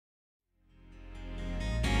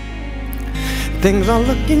Things are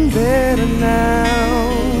looking better now.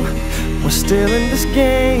 We're still in this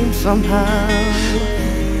game somehow,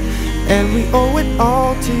 and we owe it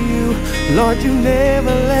all to you. Lord, you never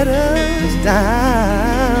let us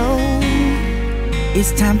down.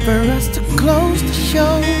 It's time for us to close the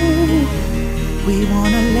show. We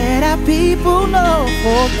wanna let our people know,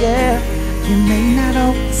 oh yeah. You may not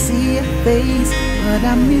always see a face, but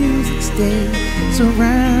our music stays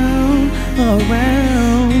around.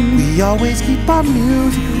 We always keep our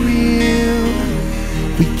music real.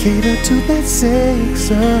 We cater to that sex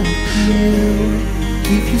appeal.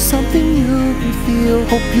 Give you something you can feel.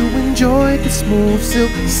 Hope you enjoy the smooth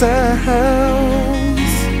silk sound.